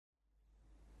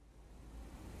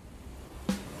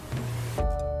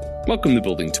Welcome to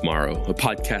Building Tomorrow, a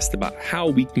podcast about how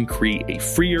we can create a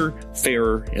freer,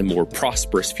 fairer, and more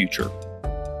prosperous future.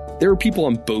 There are people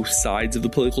on both sides of the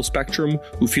political spectrum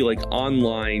who feel like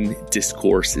online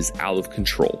discourse is out of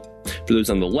control. For those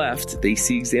on the left, they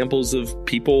see examples of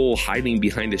people hiding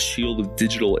behind a shield of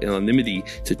digital anonymity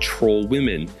to troll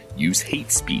women, use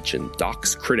hate speech, and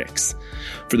dox critics.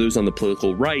 For those on the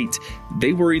political right,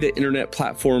 they worry that internet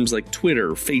platforms like Twitter,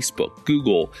 Facebook,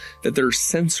 Google, that they're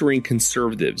censoring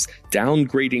conservatives,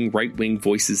 downgrading right-wing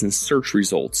voices in search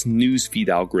results, newsfeed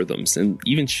algorithms, and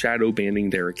even shadow banning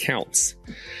their accounts.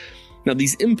 Now,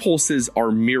 these impulses are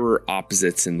mirror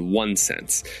opposites in one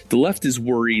sense. The left is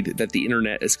worried that the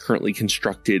internet as currently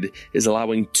constructed is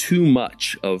allowing too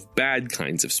much of bad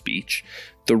kinds of speech.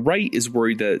 The right is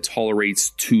worried that it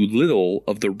tolerates too little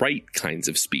of the right kinds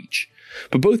of speech.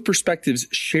 But both perspectives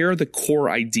share the core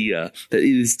idea that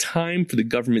it is time for the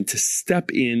government to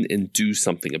step in and do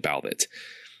something about it.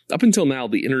 Up until now,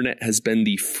 the internet has been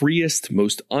the freest,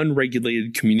 most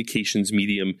unregulated communications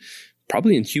medium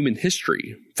probably in human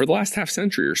history, for the last half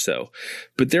century or so.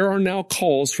 But there are now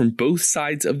calls from both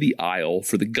sides of the aisle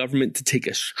for the government to take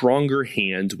a stronger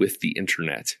hand with the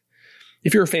internet.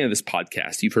 If you're a fan of this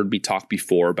podcast, you've heard me talk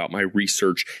before about my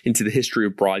research into the history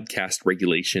of broadcast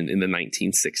regulation in the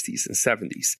 1960s and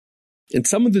 70s. And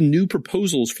some of the new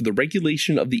proposals for the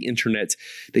regulation of the internet,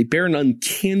 they bear an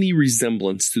uncanny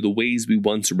resemblance to the ways we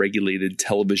once regulated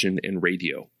television and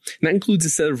radio. And that includes a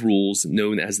set of rules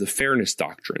known as the Fairness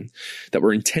Doctrine that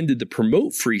were intended to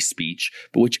promote free speech,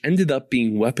 but which ended up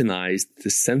being weaponized to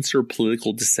censor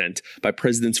political dissent by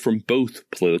presidents from both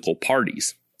political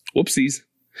parties. Whoopsies.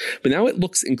 But now it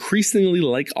looks increasingly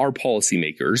like our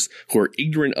policymakers, who are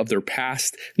ignorant of their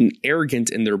past and arrogant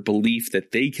in their belief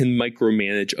that they can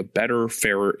micromanage a better,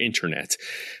 fairer internet,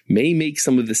 may make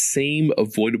some of the same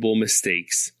avoidable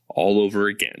mistakes all over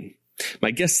again.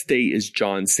 My guest today is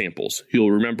John Samples, who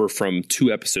you'll remember from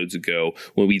 2 episodes ago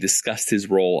when we discussed his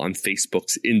role on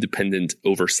Facebook's Independent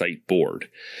Oversight Board.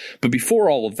 But before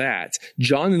all of that,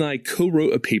 John and I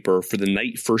co-wrote a paper for the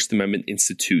Knight First Amendment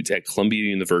Institute at Columbia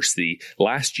University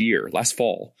last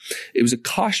fall. It was a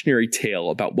cautionary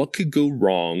tale about what could go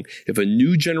wrong if a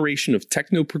new generation of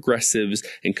techno-progressives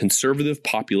and conservative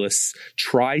populists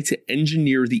try to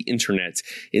engineer the internet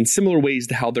in similar ways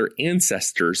to how their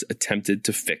ancestors attempted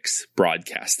to fix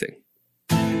broadcasting.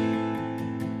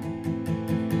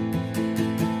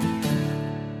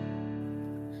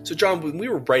 So, John, when we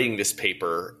were writing this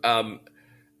paper,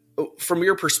 from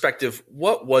your perspective,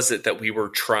 what was it that we were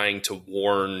trying to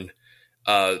warn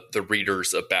the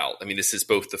readers about? I mean, this is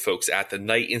both the folks at the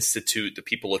Knight Institute, the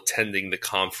people attending the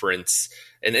conference,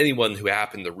 and anyone who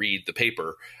happened to read the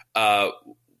paper.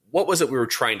 What was it we were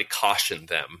trying to caution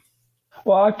them?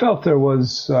 Well, I felt there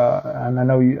was,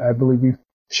 and I believe you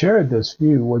shared this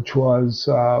view, which was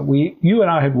you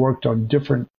and I had worked on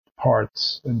different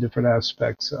parts and different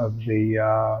aspects of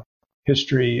the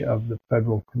history of the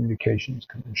Federal Communications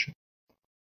Commission,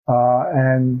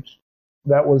 and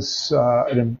that was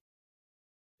a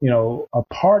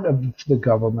part of the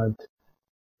government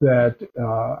that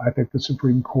I think the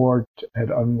Supreme Court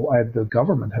the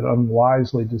government had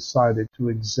unwisely decided to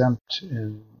exempt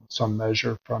in some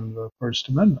measure from the First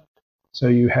Amendment. So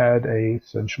you had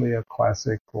essentially a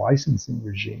classic licensing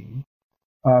regime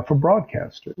for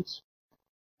broadcasters.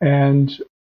 And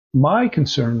my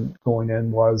concern going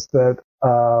in was that,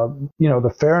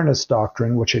 the Fairness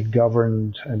Doctrine, which had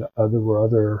governed, and there were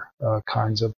other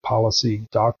kinds of policy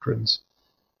doctrines,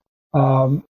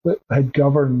 that had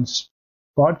governed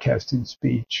broadcasting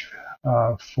speech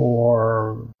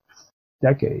for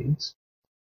decades,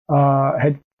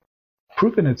 had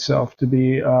proven itself to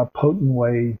be a potent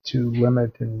way to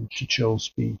limit and to chill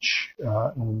speech.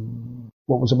 And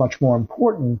what was a much more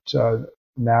important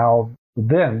now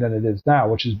then than it is now,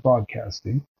 which is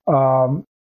broadcasting.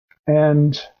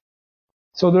 And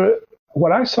so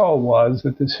what I saw was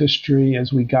that this history,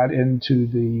 as we got into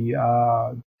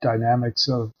the dynamics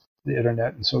of the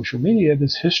internet and social media,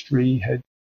 this history had,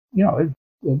 it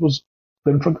was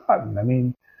been forgotten. I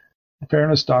mean, the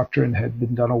Fairness Doctrine had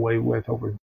been done away with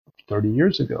over 30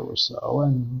 years ago or so,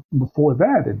 and before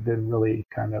that had been really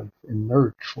kind of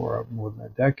inert for more than a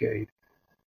decade.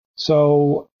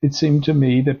 So it seemed to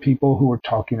me that people who were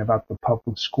talking about the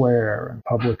public square and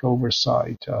public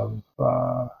oversight of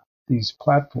these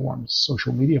platforms,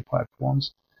 social media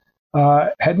platforms,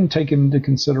 hadn't taken into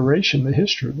consideration the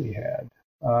history we had,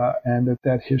 and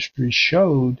that history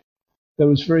showed that it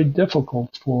was very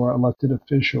difficult for elected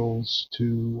officials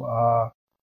to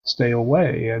stay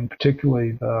away, and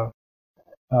particularly the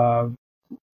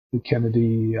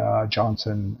Kennedy,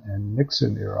 Johnson, and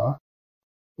Nixon era,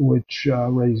 which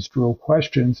raised real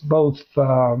questions, both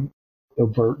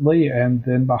overtly and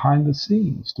then behind the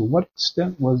scenes. To what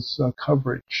extent was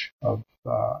coverage of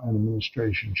an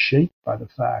administration shaped by the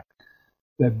fact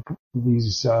that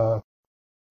these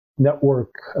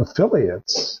network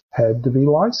affiliates had to be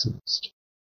licensed?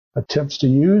 Attempts to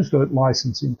use the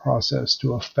licensing process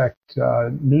to affect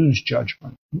news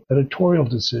judgment, editorial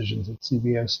decisions at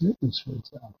CBS News, for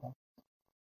example.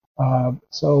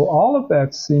 So all of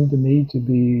that seemed to me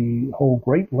to hold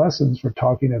great lessons for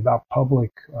talking about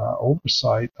public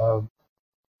oversight of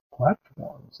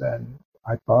platforms. And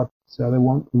I thought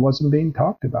it wasn't being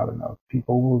talked about enough.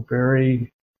 People were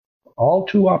all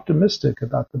too optimistic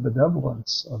about the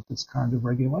benevolence of this kind of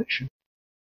regulation.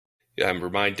 Yeah, I'm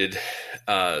reminded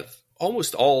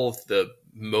almost all of the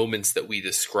moments that we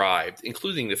described,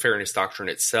 including the Fairness Doctrine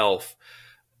itself,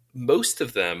 most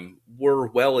of them were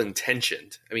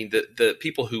well-intentioned. I mean, the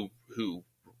people who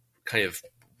kind of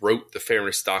wrote the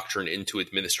Fairness Doctrine into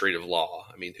administrative law,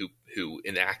 I mean, who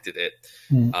enacted it,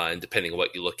 and depending on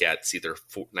what you look at, it's either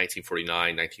 1949,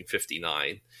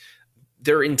 1959,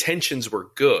 their intentions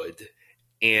were good.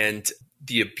 And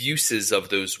the abuses of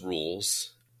those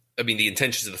rules, I mean, the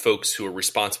intentions of the folks who are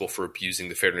responsible for abusing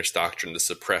the Fairness Doctrine to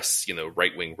suppress,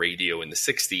 right-wing radio in the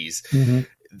 60s,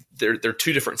 they're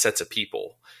two different sets of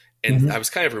people. And I was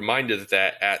kind of reminded of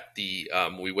that at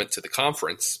we went to the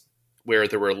conference where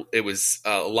it was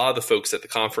a lot of the folks at the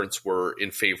conference were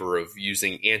in favor of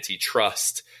using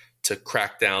antitrust to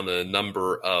crack down on a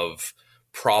number of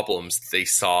problems they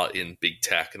saw in big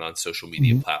tech and on social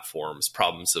media platforms,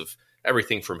 problems of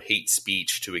everything from hate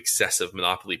speech to excessive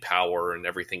monopoly power and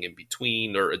everything in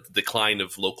between, or a decline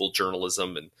of local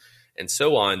journalism and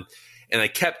so on. And I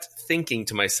kept thinking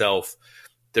to myself,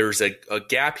 there's a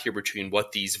gap here between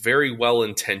what these very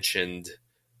well-intentioned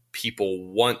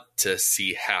people want to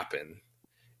see happen,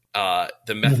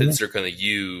 the methods they're going to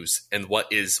use, and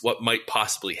what might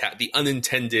possibly have the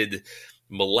unintended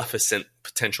maleficent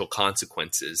potential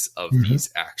consequences of these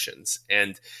actions.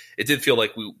 And it did feel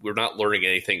like we're not learning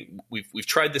anything. We've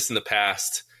tried this in the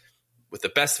past with the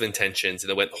best of intentions,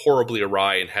 and it went horribly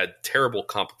awry and had terrible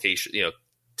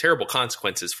terrible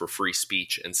consequences for free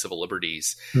speech and civil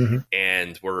liberties.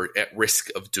 And we're at risk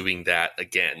of doing that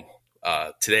again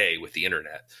today with the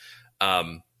internet.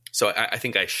 So I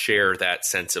think I share that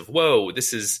sense of, whoa,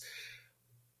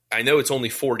 I know it's only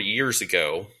 40 years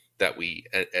ago that we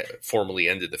formally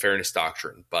ended the Fairness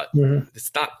Doctrine, but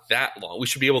it's not that long. We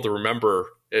should be able to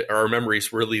remember, our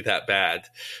memory's really that bad.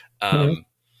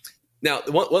 Now,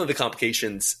 one of the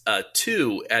complications,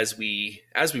 too, as we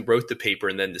wrote the paper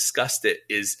and then discussed it,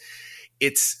 is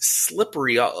it's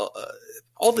slippery.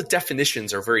 All the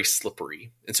definitions are very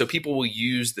slippery. And so people will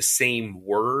use the same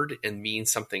word and mean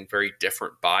something very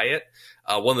different by it.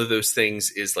 One of those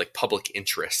things is like public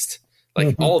interest.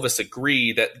 Like all of us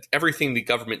agree that everything the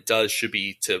government does should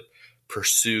be to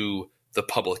pursue the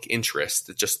public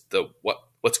interest, just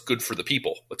what's good for the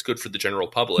people, what's good for the general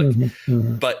public.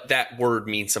 But that word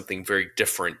means something very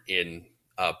different in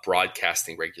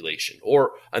broadcasting regulation.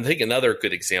 Or I think another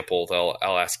good example that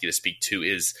I'll ask you to speak to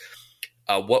is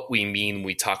what we mean when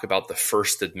we talk about the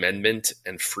First Amendment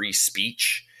and free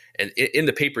speech. And in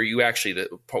the paper, you actually,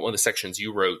 one of the sections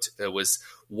you wrote was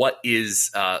what is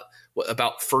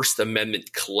about First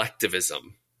Amendment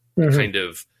collectivism, kind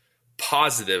of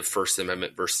positive First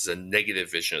Amendment versus a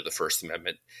negative vision of the First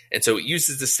Amendment. And so it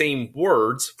uses the same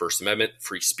words, First Amendment,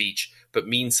 free speech, but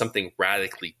means something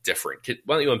radically different.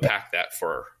 Why don't you unpack that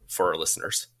for our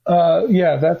listeners?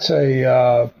 That's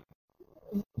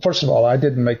first of all, I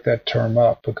didn't make that term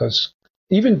up, because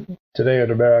even today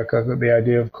in America, the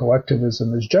idea of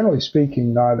collectivism is, generally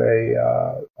speaking, not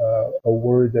a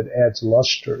word that adds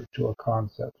luster to a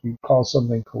concept. You call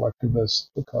something collectivist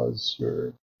because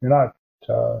you're not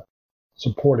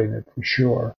supporting it, for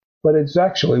sure. But it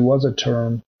actually was a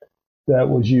term that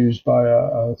was used by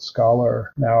a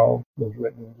scholar now that's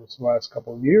written in just the last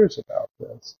couple of years about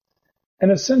this.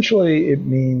 And essentially it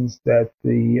means that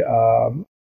in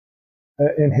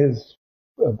his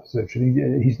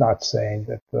position, he's not saying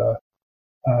that the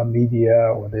media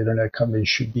or the internet companies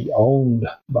should be owned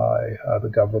by the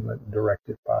government and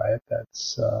directed by it.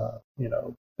 That's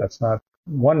not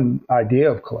one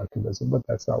idea of collectivism, but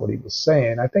that's not what he was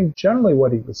saying. I think generally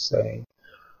what he was saying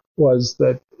was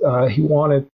that he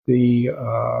wanted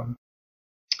there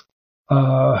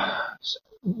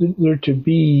to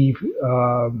be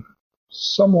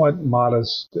somewhat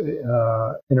modest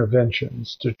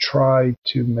interventions to try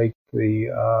to make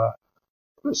the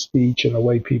speech and the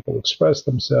way people express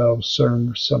themselves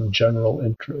serve some general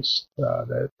interest.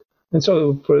 And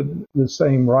so for the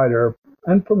same writer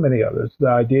and for many others, the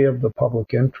idea of the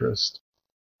public interest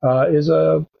is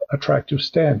a attractive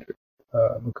standard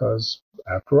because,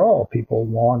 after all, people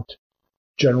want,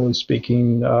 generally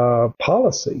speaking,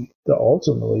 policy to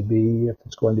ultimately be, if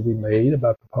it's going to be made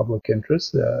about the public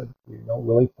interest, you don't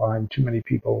really find too many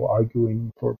people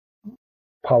arguing for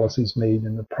policies made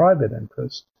in the private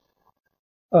interest.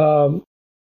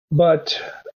 But,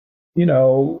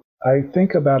 I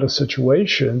think about a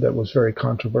situation that was very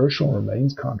controversial,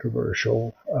 remains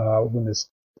controversial, when this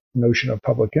notion of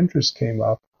public interest came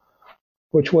up,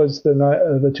 which was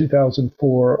the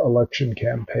 2004 election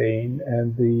campaign,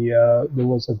 and there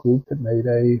was a group that made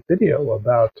a video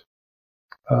about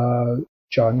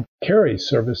John Kerry's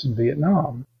service in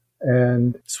Vietnam.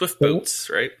 And Swift boats,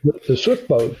 right? The Swift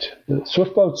boat. The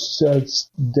Swift boat's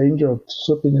danger of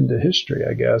slipping into history,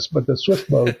 I guess. But the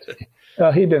Swift boat,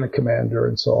 he'd been a commander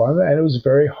and so on, and it was a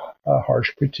very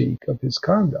harsh critique of his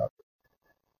conduct.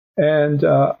 And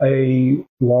a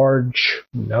large,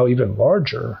 now even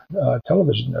larger,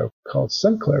 television network called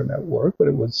Sinclair Network, but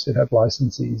it had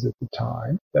licensees at the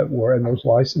time and those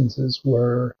licenses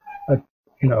were,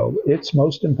 its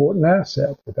most important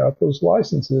asset. Without those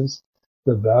licenses,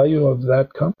 the value of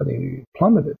that company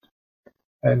plummeted,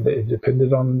 and it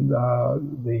depended on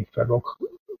the Federal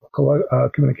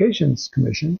Communications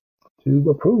Commission to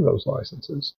approve those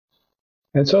licenses.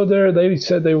 And so they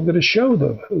said they were going to show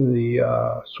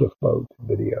the Swift boat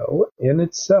video in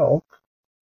itself,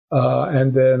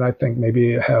 and then I think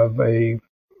maybe have a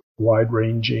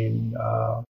wide-ranging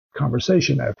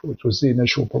conversation afterwards, was the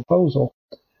initial proposal.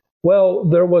 Well,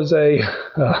 there was a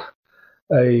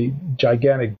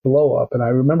gigantic blow-up, and I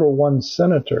remember one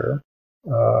senator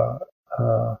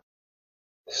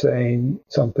saying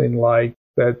something like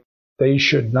that they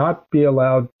should not be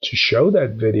allowed to show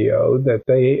that video, that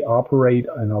they operate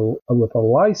with a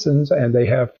license and they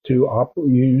have to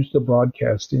use the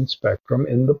broadcasting spectrum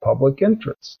in the public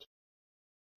interest.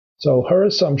 So her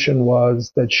assumption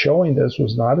was that showing this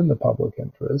was not in the public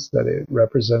interest, that it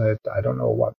represented, I don't know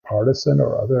what, partisan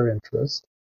or other interest.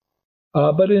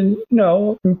 But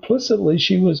implicitly,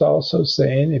 she was also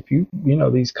saying, if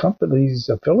these companies,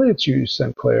 affiliates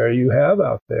Sinclair, you have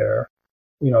out there,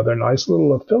 they're nice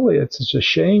little affiliates. It's a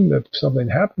shame that something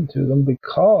happened to them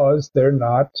because they're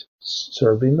not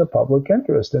serving the public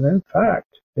interest. And in fact,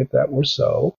 if that were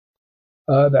so,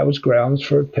 that was grounds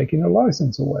for taking their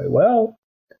license away. Well,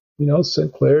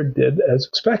 Sinclair did as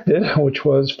expected, which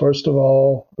was, first of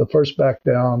all, the first back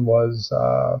down was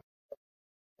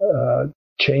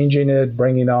changing it,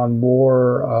 bringing on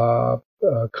more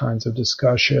kinds of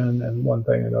discussion and one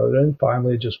thing and another, and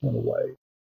finally it just went away.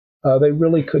 They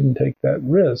really couldn't take that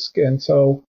risk. And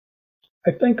so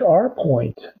I think our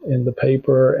point in the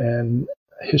paper, and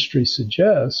history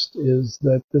suggests, is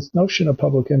that this notion of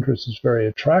public interest is very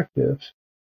attractive.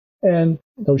 And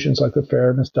notions like the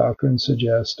fairness doctrine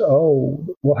suggest,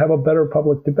 we'll have a better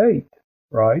public debate,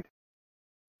 right?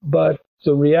 But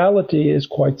the reality is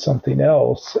quite something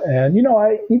else. And,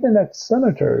 even that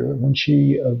senator, when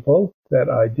she evoked that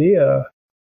idea,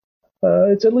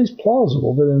 it's at least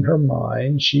plausible that in her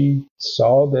mind she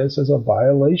saw this as a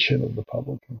violation of the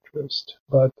public interest.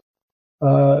 But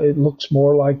it looks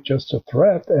more like just a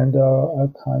threat and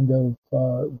a kind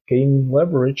of gaining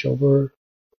leverage over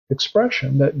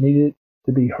expression that needed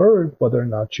to be heard, whether or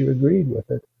not you agreed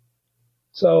with it.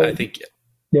 So I think,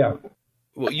 yeah.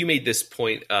 Well, you made this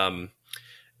point.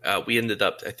 We ended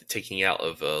up taking out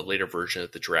of a later version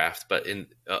of the draft,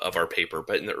 of our paper.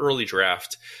 But in the early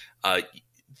draft,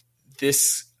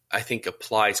 this I think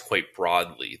applies quite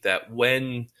broadly. That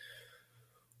when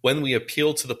we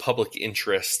appeal to the public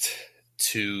interest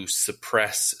to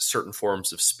suppress certain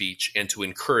forms of speech and to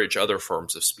encourage other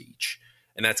forms of speech,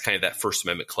 and that's kind of that First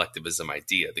Amendment collectivism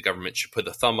idea. The government should put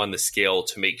a thumb on the scale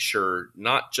to make sure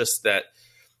not just that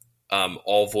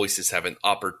all voices have an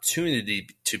opportunity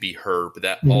to be heard, but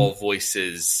that all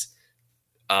voices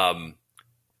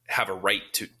have a right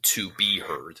to be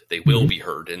heard. They will be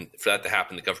heard. And for that to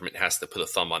happen, the government has to put a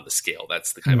thumb on the scale.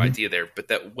 That's the kind of idea there. But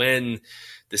that when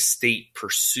the state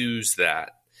pursues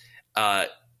that,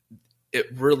 it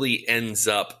really ends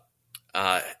up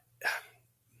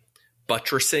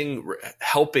buttressing,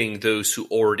 helping those who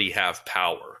already have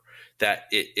power, that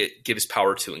it gives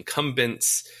power to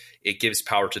incumbents. It gives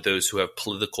power to those who have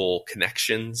political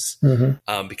connections,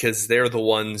 because they're the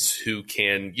ones who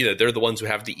can, they're the ones who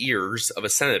have the ears of a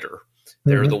senator.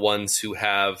 They're the ones who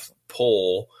have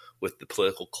pull with the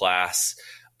political class.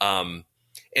 And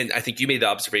I think you made the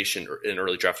observation in an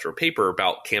early draft of our paper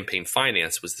about campaign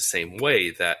finance was the same way,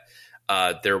 that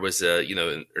there was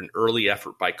an early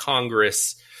effort by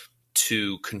Congress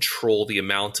to control the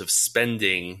amount of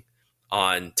spending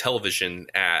on television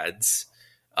ads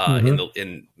in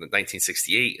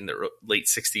 1968, in the late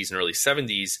 60s and early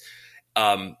 70s,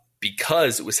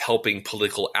 because it was helping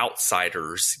political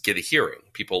outsiders get a hearing.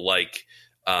 People like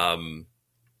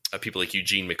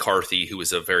Eugene McCarthy, who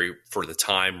was a very, for the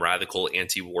time, radical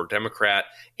anti-war Democrat,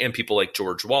 and people like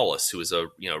George Wallace, who was a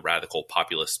radical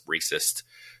populist racist,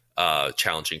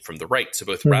 challenging from the right. So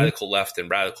both radical left and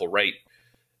radical right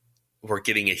were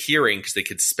getting a hearing because they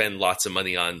could spend lots of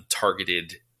money on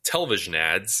targeted television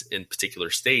ads in particular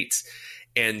states.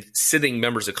 And sitting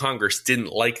members of Congress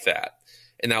didn't like that.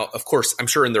 And now, of course, I'm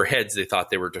sure in their heads they thought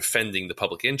they were defending the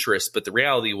public interest, but the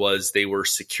reality was they were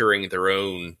securing their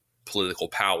own political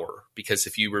power, because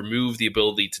if you remove the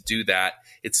ability to do that,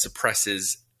 it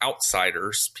suppresses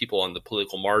outsiders, people on the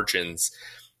political margins,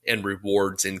 and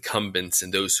rewards incumbents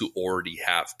and those who already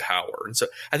have power. And so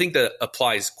I think that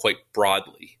applies quite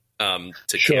broadly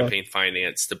to campaign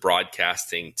finance, to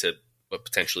broadcasting, to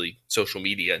potentially social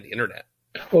media and the internet.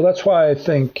 Well, that's why I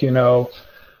think, well,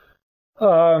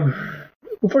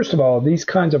 first of all, these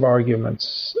kinds of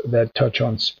arguments that touch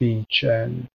on speech,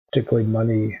 and particularly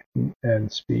money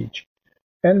and speech,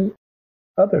 and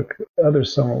other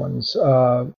similar ones,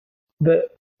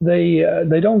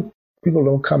 people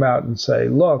don't come out and say,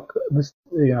 look, this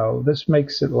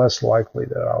makes it less likely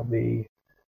that I'll be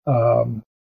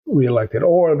reelected.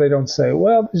 Or they don't say,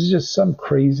 well, this is just some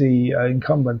crazy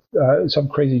incumbent, some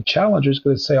crazy challenger is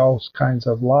going to say all kinds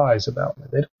of lies about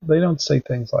me. They don't say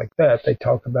things like that. They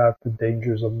talk about the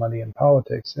dangers of money in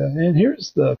politics. And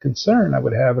here's the concern I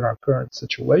would have in our current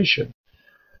situation.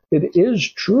 It is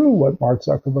true what Mark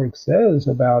Zuckerberg says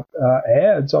about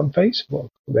ads on Facebook.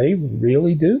 They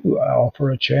really do offer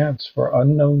a chance for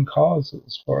unknown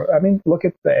causes. Look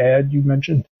at the ad you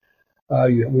mentioned.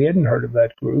 We hadn't heard of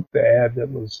that group, the ad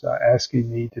that was asking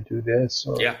me to do this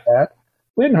or that.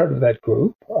 We hadn't heard of that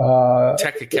group.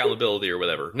 Tech accountability or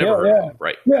whatever. Never heard of it.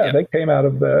 Right. Yeah, they came out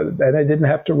of and they didn't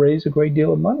have to raise a great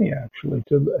deal of money, actually,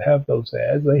 to have those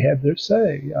ads. They had their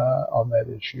say on that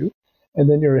issue. And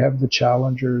then you have the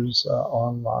challengers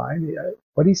online.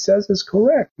 What he says is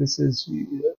correct. This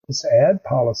ad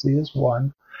policy is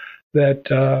one that,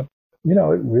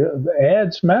 the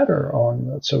ads matter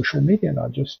on social media,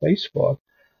 not just Facebook.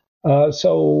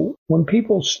 So when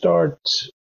people start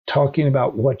talking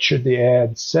about what should the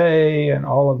ads say and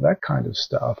all of that kind of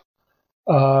stuff,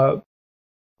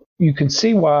 you can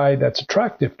see why that's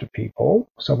attractive to people.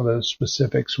 Some of the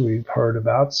specifics we've heard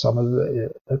about, some of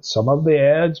the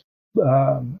ads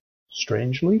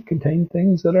strangely contain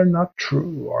things that are not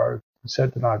true or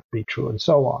said to not be true, and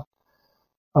so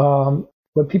on.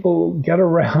 But people get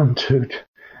around to,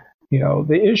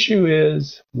 the issue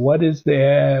is, what is the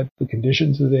ad, the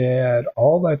conditions of the ad,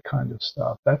 all that kind of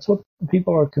stuff. That's what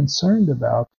people are concerned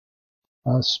about,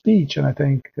 speech. And I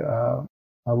think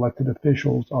elected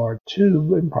officials are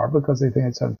too, in part because they think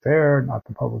it's unfair, not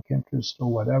the public interest or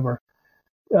whatever.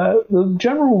 The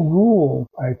general rule,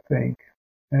 I think,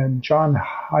 and John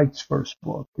Haidt's first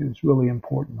book is really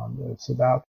important on this,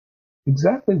 about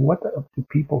exactly what do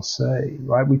people say,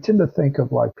 right? We tend to think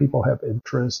of like people have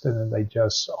interest and then they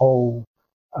just,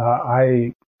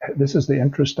 this is the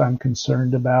interest I'm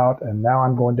concerned about, and now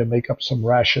I'm going to make up some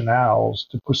rationales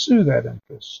to pursue that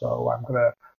interest. So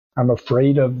I'm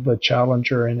afraid of the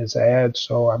challenger in his ad,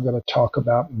 so I'm going to talk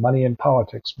about money in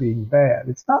politics being bad.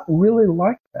 It's not really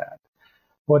like that.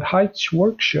 What Haidt's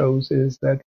work shows is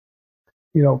that,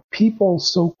 people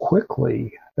so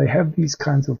quickly, they have these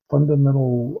kinds of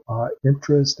fundamental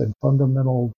interests and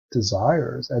fundamental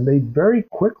desires, and they very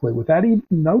quickly, without even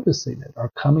noticing it,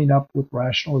 are coming up with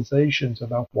rationalizations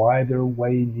about why their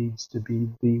way needs to be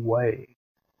the way.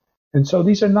 And so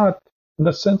these are not, in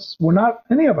a sense, we're not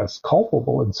any of us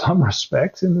culpable in some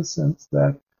respects, in the sense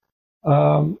that,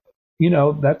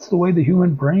 that's the way the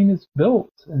human brain is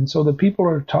built. And so the people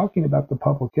who are talking about the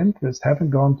public interest haven't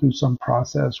gone through some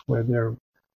process where they're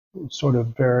sort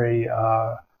of very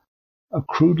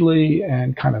crudely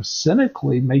and kind of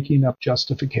cynically making up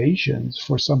justifications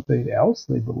for something else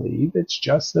they believe. It's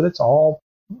just that it's all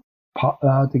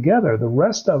together. The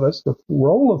rest of us, the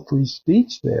role of free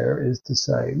speech there is to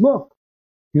say, look,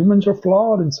 humans are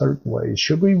flawed in certain ways.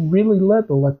 Should we really let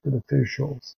elected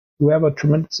officials, who have a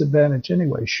tremendous advantage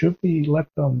anyway, should we let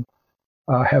them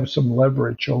have some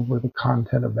leverage over the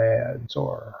content of ads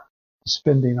or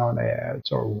spending on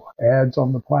ads or ads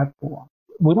on the platform?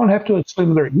 We don't have to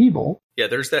assume they're evil. Yeah,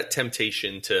 there's that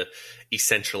temptation to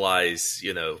essentialize,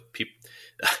 people.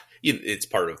 It's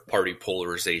part of party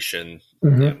polarization.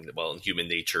 Mm-hmm. In human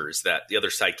nature is that the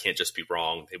other side can't just be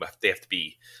wrong. They have to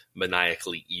be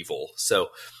maniacally evil. So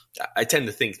I tend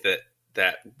to think that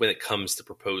when it comes to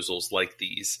proposals like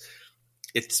these,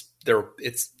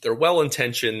 they're well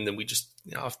intentioned, and we just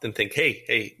often think,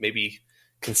 hey, maybe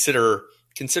consider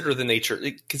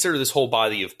this whole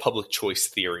body of public choice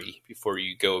theory before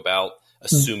you go about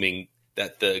assuming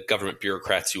that the government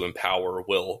bureaucrats you empower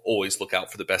will always look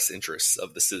out for the best interests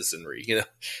of the citizenry.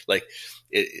 Like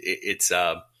it's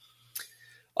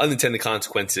unintended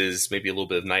consequences, maybe a little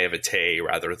bit of naivete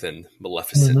rather than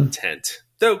maleficent intent.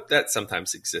 Though that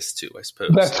sometimes exists too, I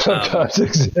suppose. That sometimes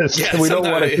exists. Yeah, we don't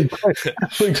want to.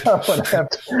 We don't want to have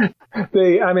to.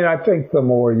 I think the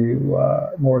more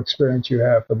more experience you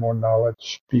have, the more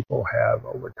knowledge people have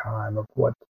over time of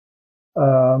what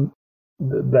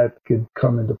that could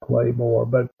come into play more.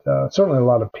 But certainly, a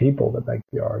lot of people that make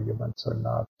the arguments are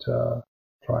not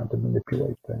trying to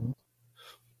manipulate things.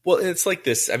 Well, and it's like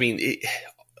this.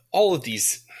 All of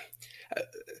these.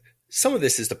 Some of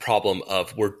this is the problem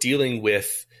of we're dealing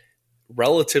with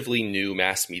relatively new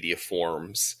mass media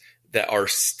forms that are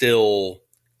still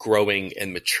growing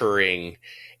and maturing.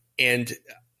 And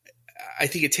I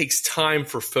think it takes time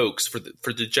for folks, for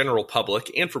the general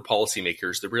public and for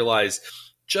policymakers to realize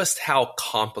just how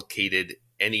complicated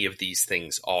any of these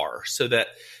things are. So that,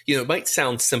 it might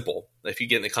sound simple if you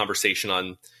get in a conversation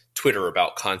on Twitter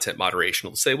about content moderation.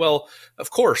 Will say, well, of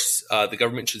course, the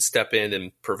government should step in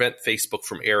and prevent Facebook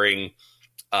from airing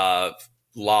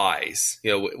lies.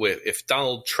 If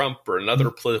Donald Trump or another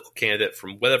political candidate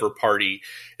from whatever party,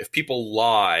 if people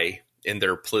lie in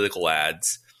their political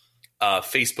ads,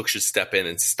 Facebook should step in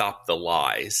and stop the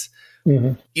lies.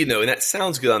 And that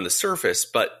sounds good on the surface,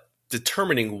 but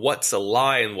determining what's a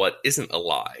lie and what isn't a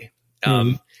lie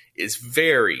is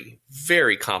very,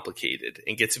 very complicated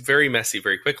and gets very messy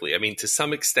very quickly. To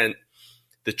some extent,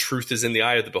 the truth is in the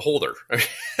eye of the beholder.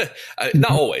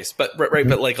 Not always, but right.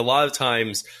 But like a lot of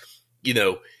times,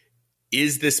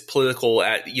 is this political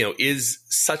is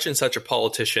such and such a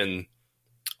politician,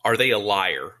 are they a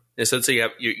liar? And so let's say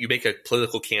you make a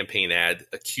political campaign ad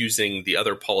accusing the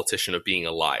other politician of being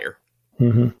a liar.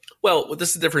 Well, this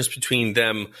is the difference between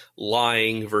them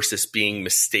lying versus being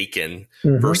mistaken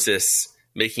versus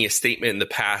making a statement in the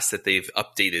past that they've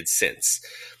updated since.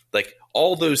 Like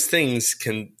all those things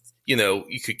can,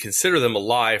 you could consider them a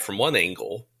lie from one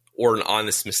angle or an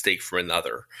honest mistake from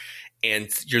another. And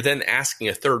you're then asking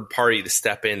a third party to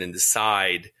step in and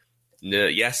decide, no,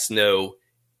 yes, no,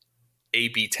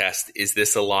 A/B test, is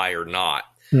this a lie or not?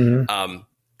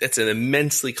 That's an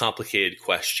immensely complicated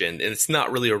question. And it's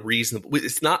not really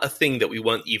it's not a thing that we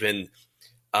want even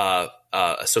a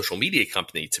social media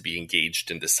company to be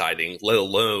engaged in deciding, let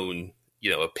alone,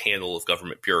 a panel of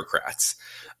government bureaucrats.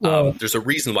 There's a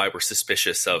reason why we're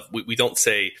suspicious of, we don't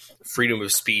say freedom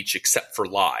of speech except for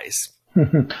lies.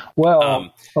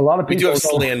 Well, a lot of people we do have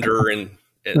slander and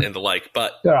the like,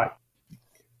 but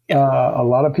a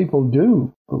lot of people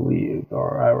do believe,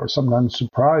 or are sometimes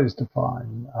surprised to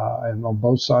find, and on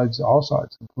both sides, all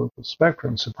sides of the political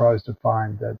spectrum, surprised to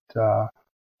find that,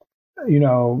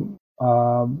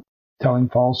 telling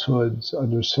falsehoods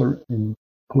under certain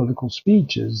political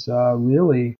speech is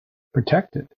really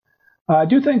protected. I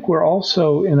do think we're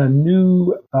also in a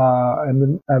new,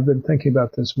 and I've been thinking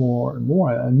about this more and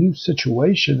more, a new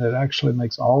situation that actually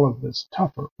makes all of this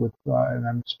tougher with, and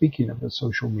I'm speaking of the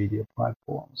social media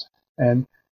platforms. And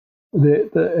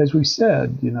as we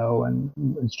said,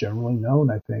 and it's generally known,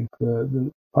 I think,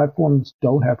 the platforms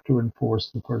don't have to enforce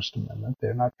the First Amendment.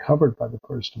 They're not covered by the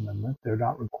First Amendment. They're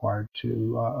not required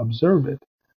to observe it.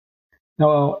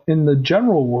 Now, in the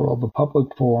general world, the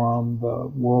public forum,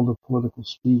 the world of political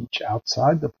speech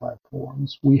outside the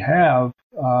platforms, we have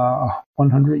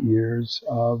 100 years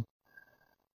of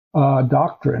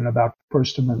doctrine about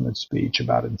First Amendment speech,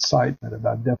 about incitement,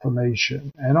 about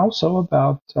defamation, and also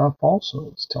about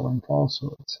falsehoods, telling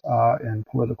falsehoods in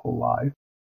political life.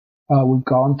 We've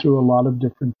gone through a lot of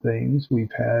different things.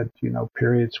 We've had,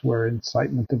 periods where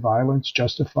incitement to violence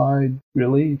justified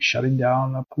really shutting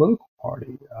down a political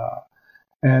party,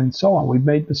 and so on. We've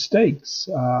made mistakes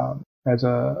as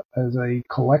a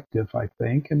collective, I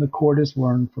think, and the court has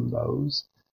learned from those,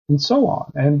 and so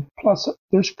on. And plus,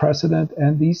 there's precedent,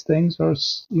 and these things are,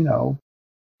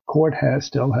 court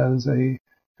still has a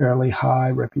fairly high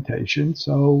reputation,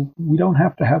 so we don't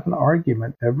have to have an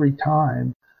argument every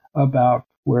time about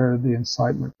where the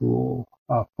incitement rule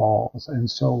falls, and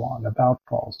so on, about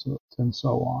falsehoods, and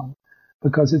so on,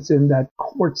 because it's in that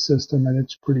court system and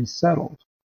it's pretty settled.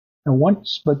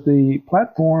 But the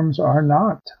platforms are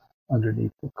not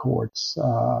underneath the courts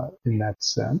in that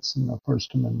sense, in the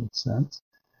First Amendment sense.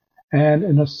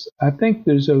 And I think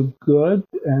there's a good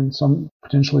and some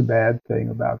potentially bad thing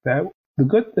about that. The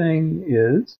good thing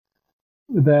is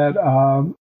that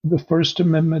the First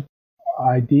Amendment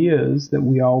ideas that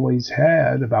we always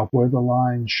had about where the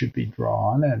lines should be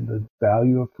drawn and the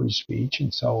value of free speech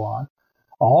and so on,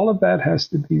 all of that has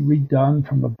to be redone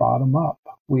from the bottom up.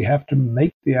 We have to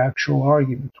make the actual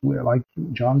arguments. We're like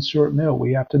John Stuart Mill.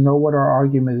 We have to know what our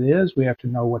argument is. We have to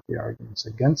know what the arguments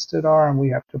against it are, and we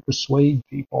have to persuade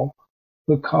people,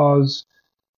 because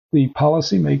the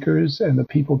policymakers and the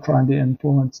people trying to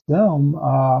influence them,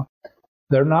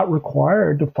 they're not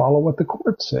required to follow what the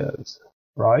court says,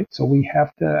 right? So we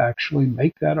have to actually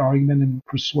make that argument and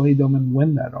persuade them and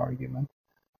win that argument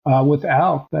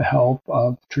without the help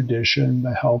of tradition,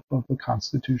 the help of the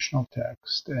constitutional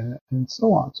text, and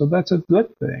so on. So that's a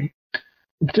good thing.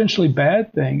 The potentially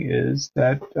bad thing is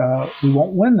that we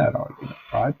won't win that argument,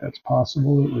 right? That's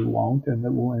possible that we won't, and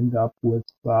that we'll end up with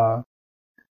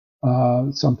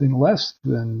something less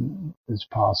than is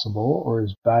possible or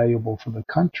is valuable for the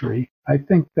country. I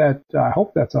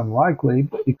hope that's unlikely,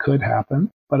 but it could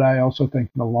happen. But I also think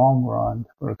in the long run,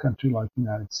 for a country like the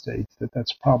United States,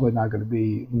 that's probably not going to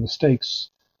be, the mistakes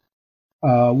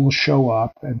will show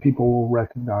up and people will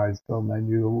recognize them, and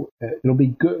it'll be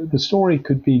good. The story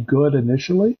could be good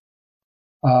initially,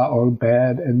 or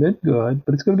bad and then good,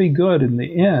 but it's going to be good in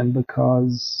the end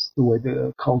because the way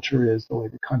the culture is, the way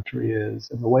the country is,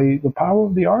 and the power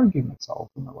of the arguments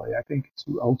ultimately. I think it's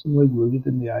ultimately rooted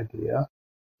in the idea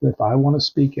that if I want to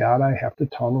speak out, I have to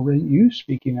tolerate you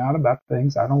speaking out about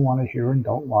things I don't want to hear and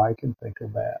don't like and think are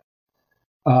bad.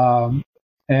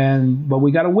 But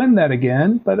we got to win that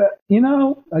again. But,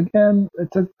 again,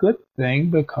 it's a good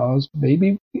thing because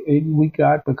maybe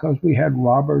because we had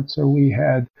Roberts or we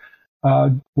had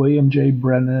William J.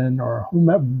 Brennan or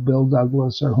whomever, Bill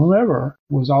Douglas or whomever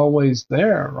was always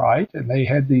there, right? And they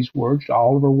had these words,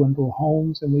 Oliver Wendell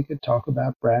Holmes, and we could talk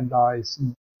about Brandeis,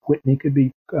 and Whitney could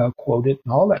be quoted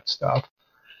and all that stuff.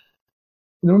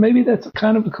 Maybe that's a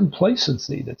kind of a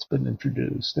complacency that's been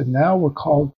introduced, and now we're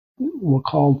called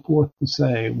forth to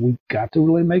say we've got to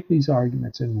really make these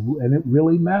arguments, and it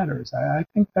really matters. I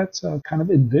think that's a kind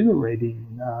of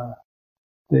invigorating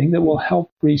thing that will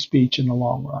help free speech in the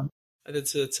long run.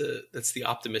 That's the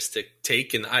optimistic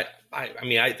take, and I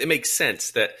mean, it makes sense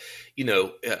that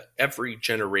every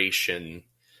generation.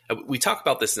 We talk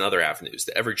about this in other avenues.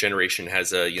 That every generation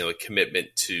has a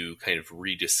commitment to kind of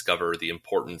rediscover the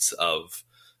importance of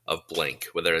blank,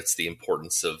 whether it's the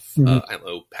importance of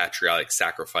patriotic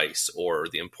sacrifice or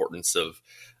the importance of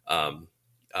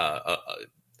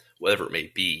whatever it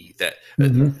may be. That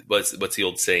what's the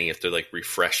old saying? If they're like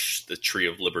refresh the tree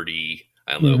of liberty.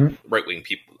 I don't know, right-wing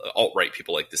people, alt-right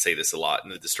people like to say this a lot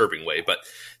in a disturbing way, but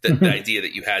the idea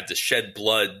that you had to shed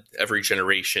blood every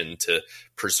generation to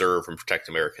preserve and protect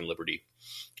American liberty.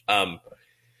 But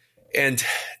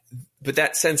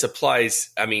that sense applies,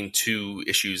 to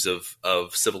issues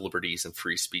of civil liberties and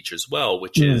free speech as well,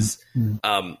 which is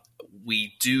you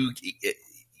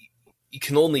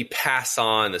can only pass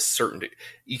on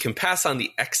you can pass on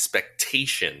the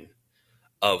expectation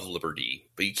of liberty,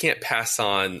 but you can't pass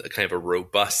on a kind of a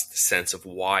robust sense of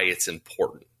why it's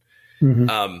important.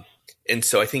 And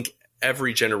so I think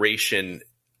every generation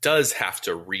does have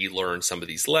to relearn some of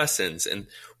these lessons. And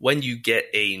when you get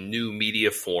a new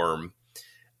media form,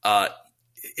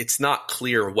 it's not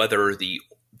clear whether the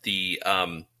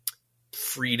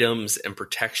freedoms and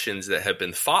protections that have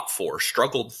been fought for,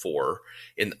 struggled for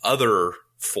in other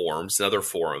forms and other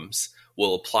forums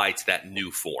will apply to that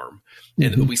new form.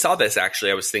 And we saw this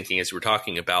actually, I was thinking as we were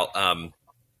talking about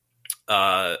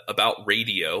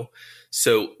radio.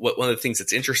 So one of the things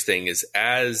that's interesting is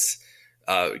as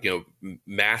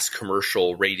mass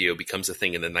commercial radio becomes a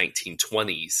thing in the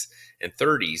 1920s and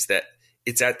 30s, that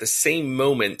it's at the same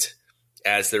moment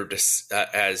as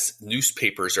as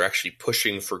newspapers are actually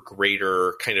pushing for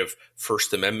greater kind of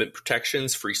First Amendment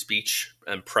protections, free speech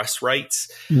and press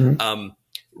rights.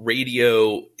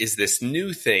 Radio is this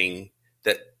new thing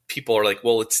that people are like,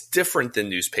 well, it's different than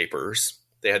newspapers.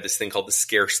 They had this thing called the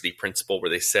scarcity principle where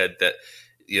they said that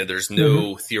there's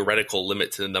no theoretical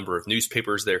limit to the number of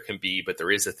newspapers there can be, but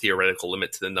there is a theoretical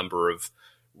limit to the number of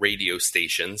radio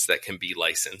stations that can be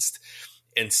licensed.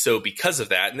 And so because of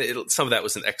that, and some of that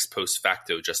was an ex post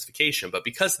facto justification, but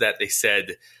because of that, they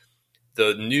said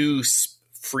the new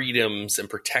freedoms and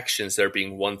protections that are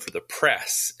being won for the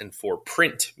press and for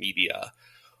print media,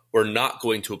 we're not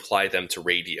going to apply them to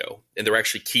radio. And they're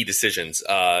actually key decisions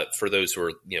for those who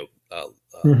are,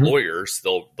 lawyers.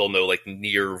 They'll know, like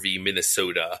Neer v.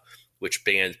 Minnesota, which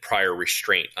banned prior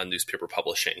restraint on newspaper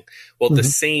publishing. Well, at the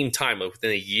same time,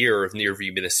 within a year of Neer v.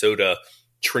 Minnesota,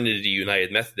 Trinity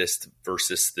United Methodist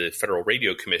versus the Federal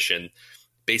Radio Commission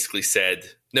basically said,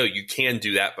 no, you can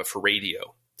do that, but for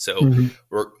radio. So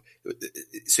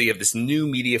so you have this new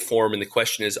media form, and the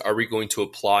question is, are we going to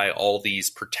apply all these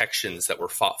protections that were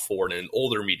fought for in an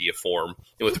older media form?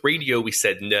 And with radio, we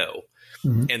said no.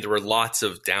 Mm-hmm. And there were lots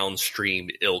of downstream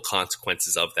ill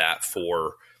consequences of that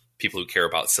for people who care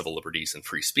about civil liberties and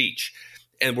free speech.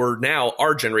 And we're now,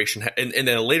 our generation, and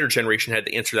then a later generation had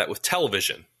to answer that with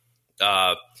television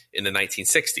in the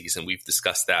 1960s. And we've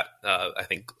discussed that, I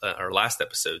think, our last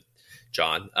episode,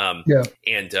 John.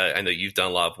 And I know you've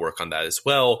done a lot of work on that as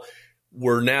well.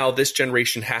 Where now this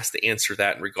generation has to answer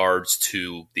that in regards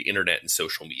to the internet and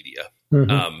social media.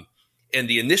 Mm-hmm. And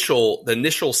the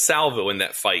initial salvo in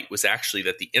that fight was actually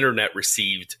that the internet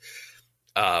received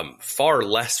far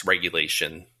less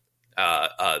regulation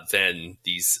than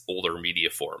these older media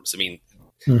forms. I mean,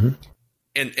 mm-hmm.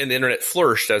 and the internet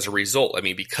flourished as a result. I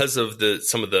mean, because of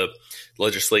some of the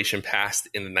legislation passed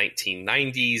in the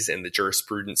 1990s and the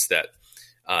jurisprudence that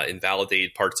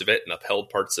invalidated parts of it and upheld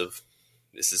parts of.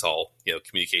 This is all,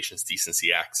 Communications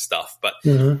Decency Act stuff. But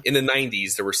mm-hmm. in the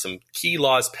 90s, there were some key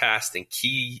laws passed and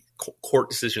key court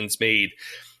decisions made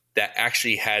that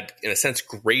actually had, in a sense,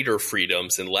 greater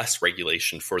freedoms and less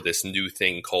regulation for this new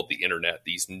thing called the internet,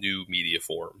 these new media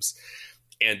forms.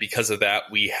 And because of that,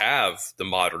 we have the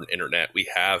modern internet, we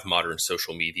have modern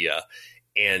social media.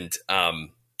 And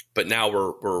but now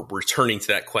we're returning to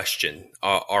that question.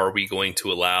 Are we going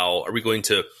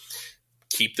to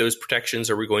keep those protections?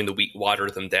 Or are we going to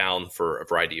water them down for a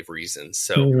variety of reasons?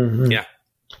 So, mm-hmm.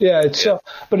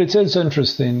 But it is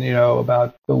interesting,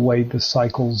 about the way the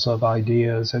cycles of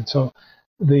ideas. And so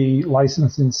the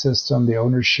licensing system, the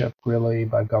ownership really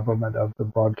by government of the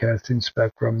broadcasting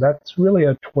spectrum, that's really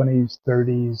a 20s,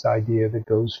 30s idea that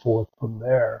goes forth from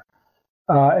there.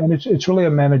 And it's really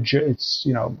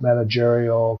managerial,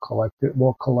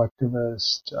 more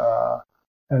collectivist,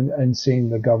 and seeing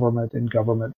the government and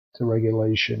government to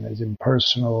regulation as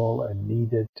impersonal and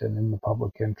needed and in the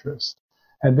public interest.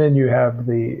 And then you have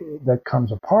that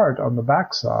comes apart on the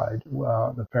backside,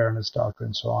 the fairness doctrine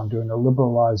and so on, during a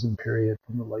liberalizing period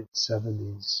from the late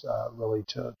 70s, really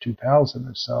to 2000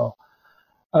 or so.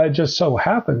 It just so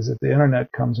happens that the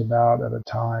internet comes about at a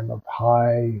time of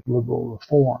high liberal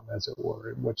reform, as it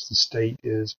were, in which the state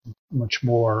is much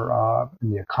more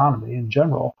in the economy in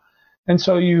general. And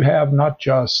so you have not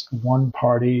just one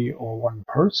party or one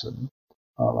person,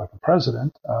 like a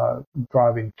president,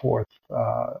 driving forth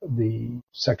the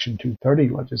Section 230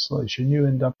 legislation. You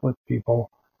end up with people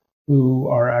who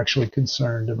are actually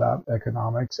concerned about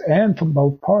economics, and from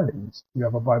both parties. You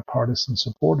have a bipartisan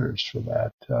supporters for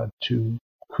that to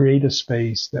create a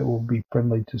space that will be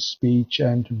friendly to speech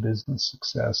and to business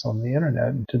success on the internet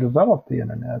and to develop the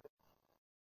internet.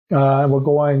 We're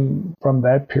going from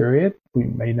that period. We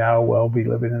may now well be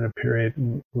living in a period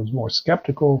that was more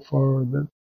skeptical for the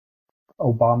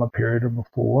Obama period or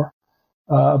before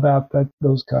about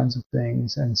those kinds of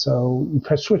things. And so you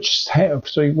switched.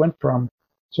 So you went from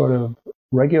sort of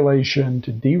regulation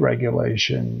to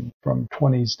deregulation from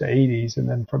 20s to 80s, and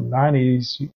then from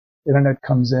 90s, internet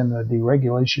comes in a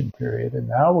deregulation period. And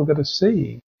now we're going to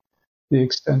see the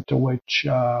extent to which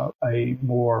a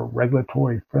more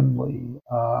regulatory-friendly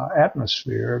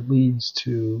atmosphere leads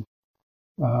to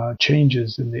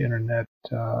changes in the internet.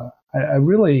 I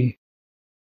really,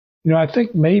 I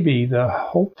think maybe the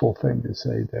hopeful thing to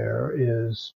say there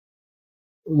is,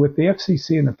 with the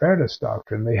FCC and the fairness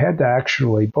doctrine, they had to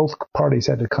actually, both parties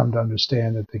had to come to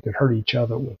understand that they could hurt each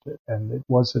other with it, and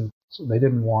they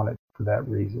didn't want it for that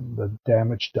reason, the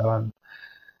damage done.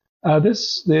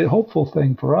 The hopeful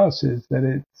thing for us is that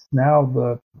it's now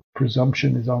the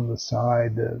presumption is on the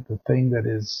side. The thing that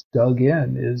is dug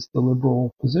in is the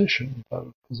liberal position,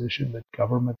 the position that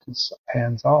government is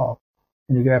hands off,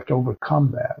 and you're going to have to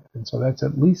overcome that. And so that's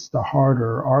at least the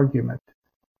harder argument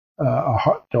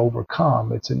to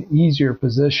overcome. It's an easier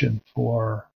position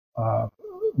for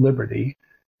liberty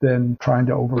than trying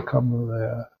to overcome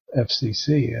the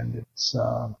FCC and its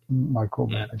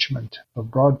micromanagement of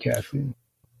broadcasting.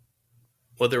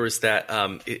 Well, there was that.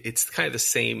 It's kind of the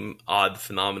same odd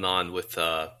phenomenon with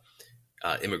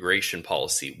immigration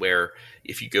policy, where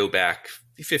if you go back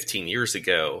 15 years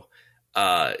ago,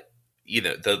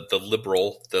 the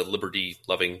liberal, the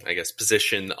liberty-loving, I guess,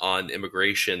 position on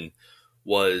immigration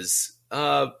was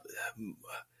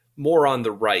more on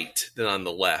the right than on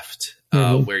the left,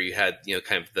 where you had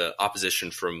kind of the opposition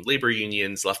from labor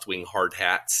unions, left-wing hard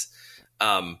hats.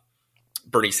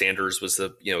 Bernie Sanders was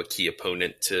a key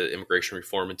opponent to immigration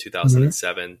reform in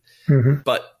 2007. Mm-hmm.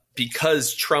 But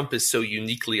because Trump is so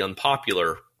uniquely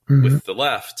unpopular with the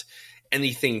left,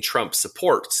 anything Trump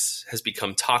supports has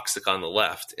become toxic on the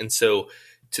left. And so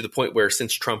to the point where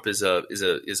since Trump is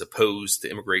opposed to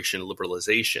immigration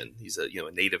liberalization, he's a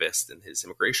nativist in his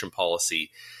immigration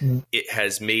policy. It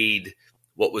has made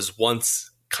what was once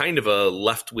kind of a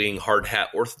left-wing hard hat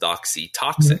orthodoxy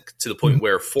toxic to the point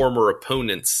where former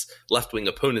left-wing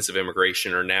opponents of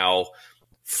immigration are now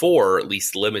for at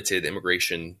least limited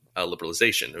immigration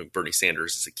liberalization. I mean, Bernie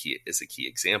Sanders is a key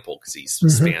example because he's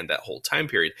spanned that whole time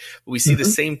period. But we see the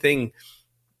same thing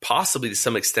possibly to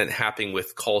some extent happening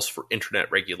with calls for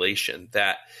internet regulation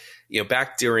that,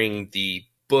 back during the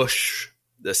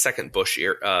second Bush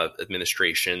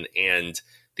administration and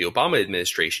the Obama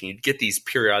administration, you'd get these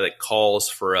periodic calls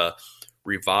for a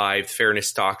revived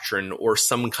fairness doctrine or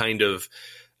some kind of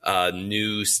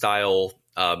new style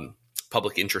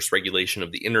public interest regulation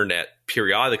of the internet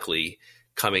periodically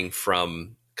coming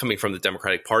from the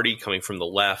Democratic Party, coming from the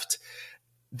left.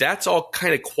 That's all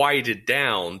kind of quieted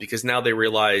down because now they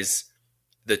realize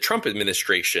the Trump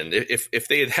administration, if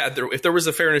there was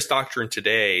a fairness doctrine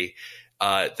today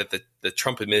that the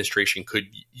Trump administration could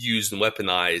use and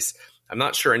weaponize, I'm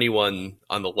not sure anyone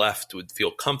on the left would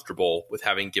feel comfortable with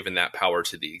having given that power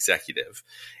to the executive.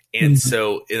 And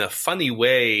so in a funny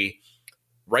way,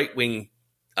 right-wing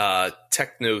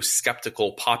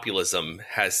techno-skeptical populism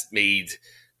has made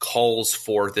calls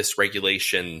for this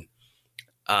regulation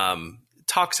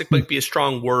toxic might be a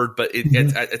strong word, but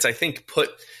it's I think put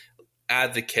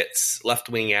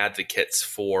left-wing advocates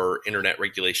for internet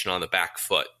regulation on the back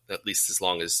foot, at least as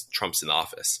long as Trump's in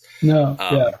office.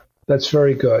 That's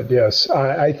very good. Yes.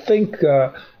 I think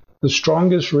the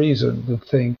strongest reason to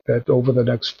think that over the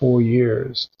next 4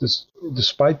 years,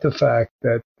 despite the fact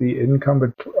that the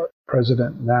incumbent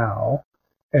president now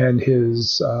and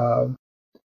his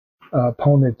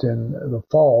opponent in the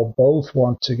fall both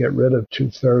want to get rid of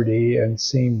 230 and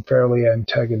seem fairly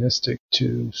antagonistic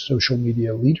to social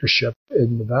media leadership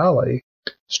in the Valley,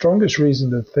 strongest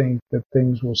reason to think that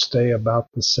things will stay about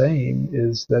the same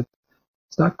is that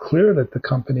it's not clear that the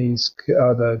companies,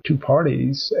 the two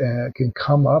parties, can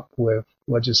come up with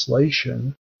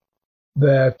legislation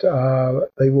that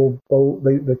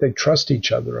that they trust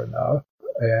each other enough,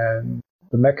 and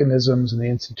the mechanisms and the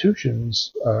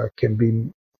institutions can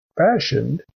be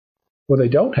fashioned where they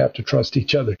don't have to trust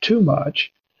each other too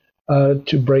much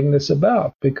to bring this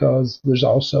about. Because there's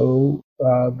also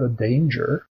the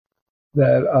danger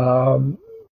that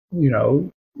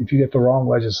if you get the wrong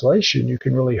legislation, you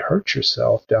can really hurt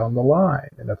yourself down the line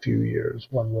in a few years,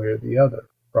 one way or the other,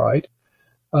 right?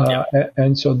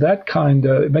 And so that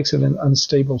it makes it an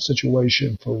unstable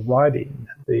situation for writing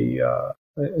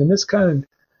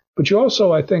but you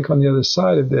also, I think, on the other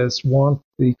side of this, want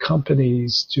the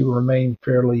companies to remain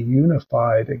fairly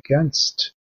unified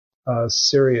against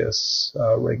serious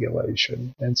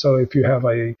regulation. And so if you have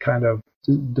a kind of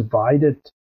divided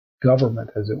government,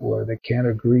 as it were, that can't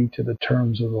agree to the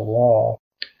terms of the law,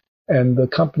 and the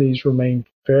companies remain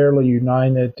fairly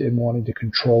united in wanting to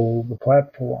control the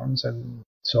platforms and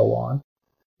so on,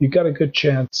 you've got a good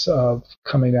chance of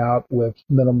coming out with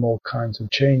minimal kinds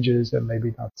of changes and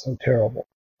maybe not so terrible.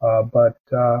 But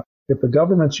if the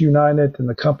government's united and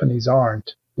the companies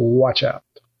aren't, watch out.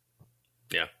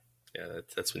 Yeah,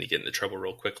 that's when you get into trouble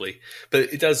real quickly. But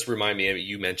it does remind me,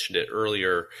 you mentioned it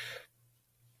earlier,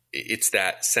 it's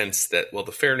that sense that, well,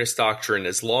 the fairness doctrine,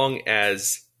 as long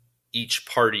as each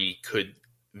party could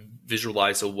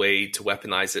visualize a way to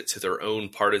weaponize it to their own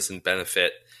partisan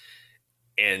benefit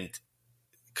and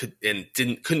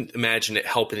couldn't imagine it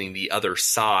helping the other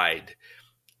side,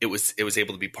 it was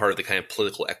able to be part of the kind of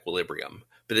political equilibrium.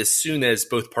 But as soon as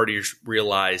both parties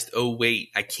realized, oh wait,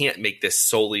 I can't make this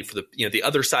solely for the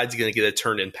other side's going to get a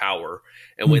turn in power,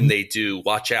 and when they do,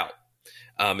 watch out.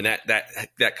 And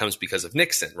that comes because of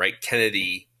Nixon, right?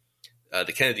 The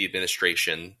Kennedy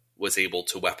administration was able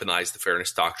to weaponize the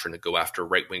fairness doctrine to go after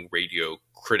right-wing radio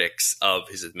critics of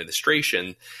his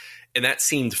administration, and that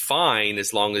seemed fine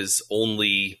as long as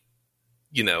only,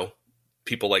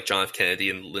 people like John F.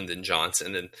 Kennedy and Lyndon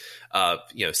Johnson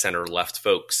and center left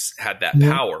folks had that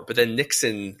power. But then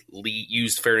Nixon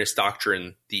used fairness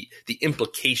doctrine, the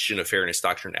implication of fairness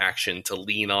doctrine action, to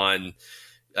lean on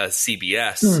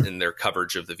CBS in their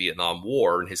coverage of the Vietnam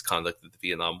War and his conduct of the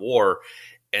Vietnam War.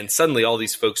 And suddenly all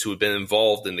these folks who had been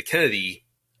involved in the Kennedy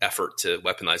effort to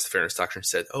weaponize the fairness doctrine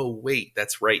said, oh, wait,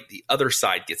 that's right. The other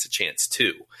side gets a chance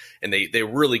too. And they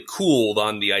really cooled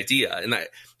on the idea. And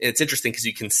it's interesting because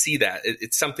you can see that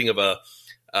it's something of a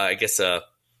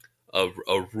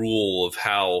rule of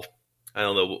how, I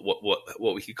don't know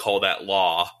what we could call that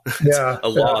law,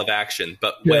 law of action.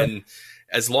 But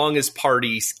as long as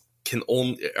parties can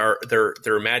their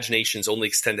imaginations only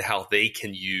extend to how they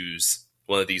can use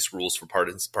one of these rules for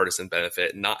partisan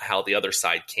benefit, not how the other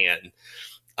side can,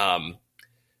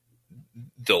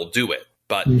 they'll do it.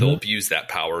 But they'll abuse that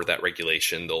power, that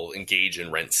regulation. They'll engage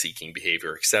in rent-seeking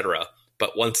behavior, et cetera.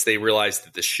 But once they realize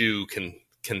that the shoe can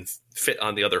fit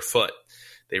on the other foot,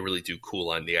 they really do cool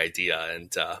on the idea.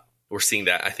 And we're seeing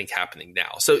that, I think, happening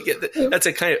now. So that's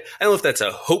a kind of, I don't know if that's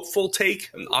a hopeful take,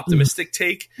 an optimistic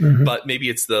take, but maybe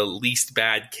it's the least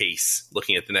bad case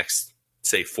looking at the next,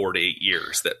 say, 4 to 8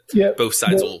 years, that both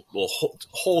sides will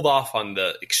hold off on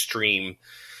the extreme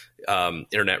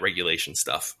internet regulation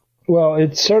stuff. Well,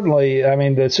 it's certainly, I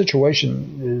mean, the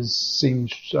situation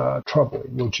seems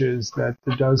troubling, which is that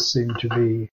there does seem to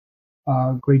be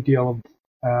a great deal of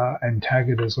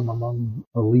antagonism among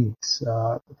elites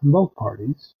from both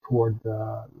parties toward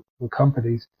the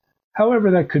companies.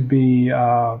 However, that could be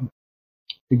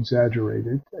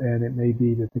exaggerated, and it may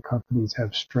be that the companies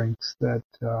have strengths that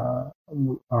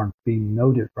aren't being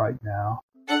noted right now.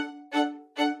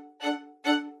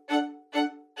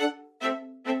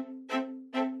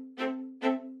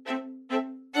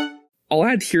 I'll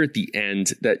add here at the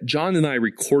end that John and I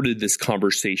recorded this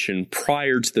conversation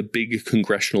prior to the big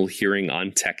congressional hearing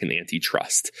on tech and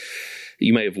antitrust.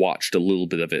 You may have watched a little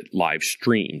bit of it live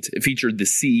streamed. It featured the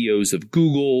CEOs of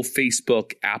Google,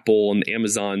 Facebook, Apple, and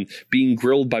Amazon being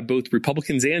grilled by both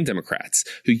Republicans and Democrats,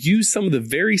 who used some of the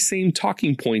very same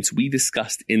talking points we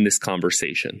discussed in this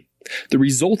conversation. The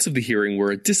results of the hearing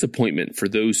were a disappointment for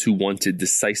those who wanted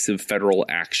decisive federal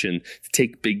action to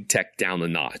take big tech down a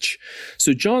notch.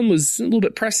 So John was a little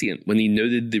bit prescient when he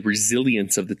noted the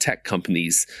resilience of the tech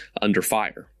companies under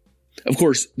fire. Of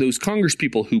course, those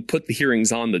congresspeople who put the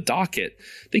hearings on the docket,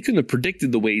 they couldn't have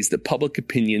predicted the ways that public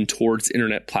opinion towards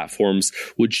internet platforms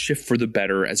would shift for the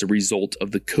better as a result of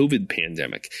the COVID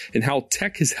pandemic, and how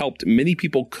tech has helped many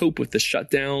people cope with the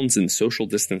shutdowns and social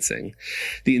distancing.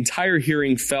 The entire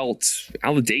hearing felt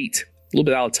out of date, a little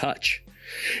bit out of touch.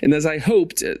 And as I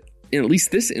hoped, in at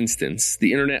least this instance,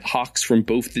 the internet hawks from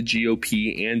both the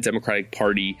GOP and Democratic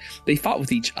Party, they fought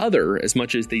with each other as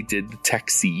much as they did the tech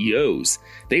CEOs.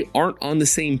 They aren't on the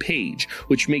same page,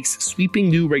 which makes sweeping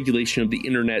new regulation of the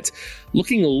internet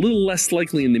looking a little less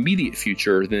likely in the immediate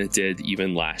future than it did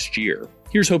even last year.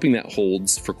 Here's hoping that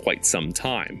holds for quite some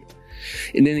time.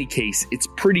 In any case, it's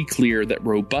pretty clear that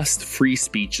robust free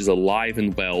speech is alive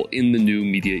and well in the new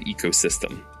media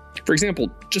ecosystem. For example,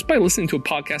 just by listening to a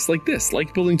podcast like this,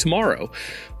 like Building Tomorrow,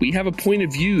 we have a point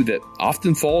of view that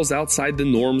often falls outside the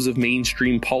norms of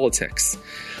mainstream politics.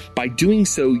 By doing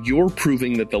so, you're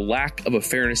proving that the lack of a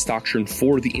fairness doctrine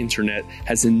for the internet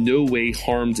has in no way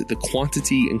harmed the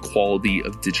quantity and quality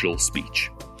of digital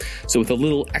speech. So with a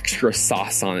little extra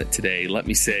sauce on it today, let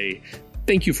me say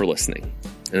thank you for listening.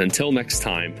 And until next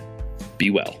time,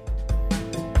 be well.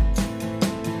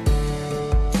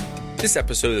 This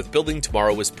episode of Building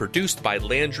Tomorrow was produced by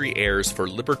Landry Ayres for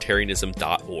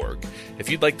libertarianism.org. If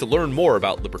you'd like to learn more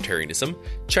about libertarianism,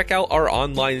 check out our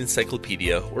online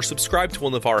encyclopedia or subscribe to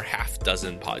one of our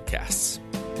half-dozen podcasts.